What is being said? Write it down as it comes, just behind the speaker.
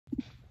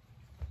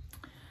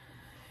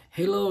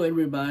Hello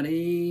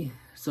everybody,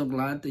 so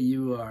glad that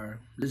you are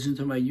listening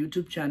to my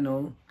YouTube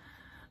channel.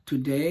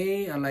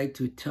 Today I'd like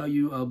to tell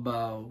you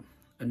about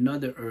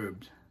another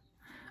herb.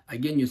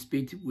 Again, you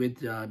speak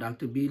with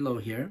Dr.B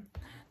here.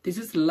 This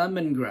is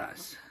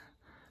lemongrass.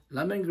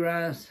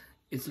 Lemongrass,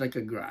 it's like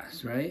a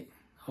grass, right?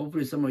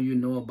 Hopefully some of you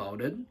know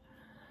about it.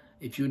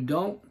 If you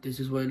don't,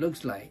 this is what it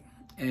looks like.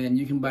 And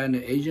you can buy it in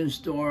the Asian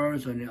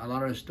stores or in a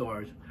lot of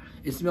stores.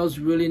 It smells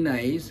really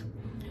nice.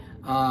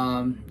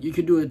 You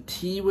can do a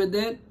tea with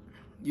it.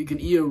 You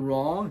can eat it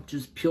raw,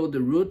 just peel the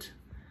root,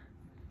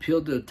 peel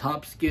the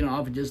top skin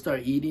off and just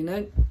start eating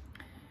it.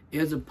 It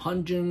has a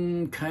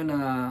pungent, kind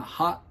of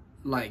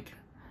hot-like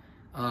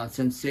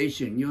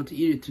sensation. You have to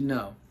eat it to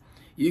know.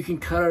 You can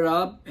cut it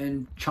up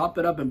and chop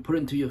it up and put it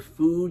into your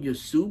food, your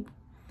soup,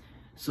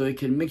 so it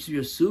can mix with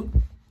your soup.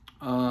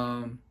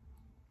 So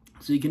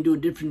you can do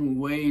different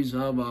ways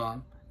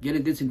of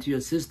getting this into your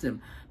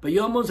system. But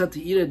you almost have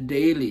to eat it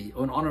daily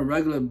or on a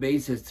regular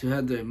basis to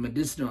have the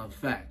medicinal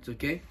effects,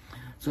 okay?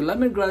 So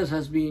lemongrass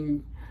has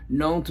been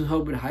known to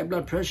help with high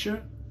blood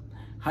pressure,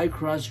 high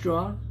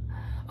cholesterol,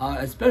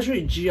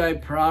 especially GI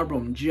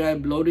problem, GI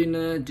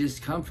bloatiness,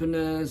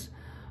 discomfortness,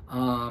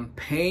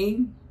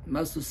 pain,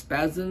 muscle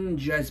spasm,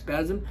 GI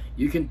spasm.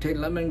 You can take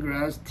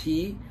lemongrass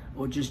tea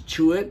or just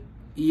chew it,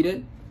 eat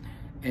it,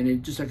 and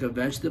it's just like a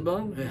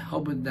vegetable. It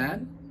helps with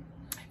that.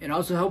 It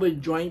also helps with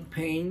joint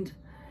pain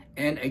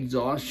and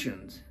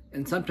exhaustions,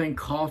 and sometimes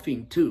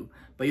coughing too.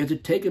 But you have to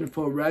take it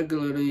for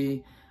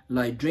regularly,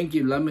 like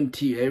drinking lemon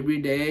tea every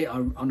day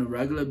on a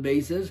regular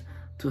basis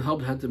to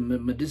help have the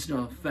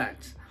medicinal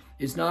effects.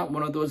 It's not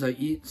one of those I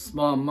eat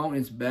small amount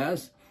is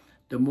best.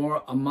 The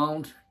more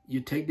amount you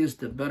take this,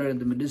 the better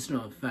the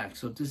medicinal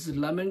effects. So this is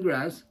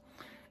lemongrass,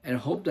 and I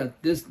hope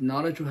that this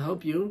knowledge will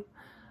help you.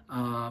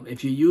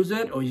 If you use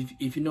it or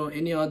if you know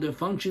any other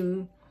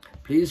function,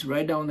 please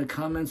write down in the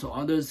comments so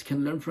others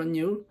can learn from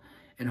you,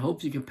 and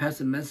hope you can pass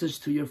the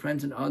message to your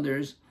friends and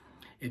others.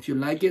 If you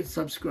like it,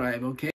 subscribe, okay?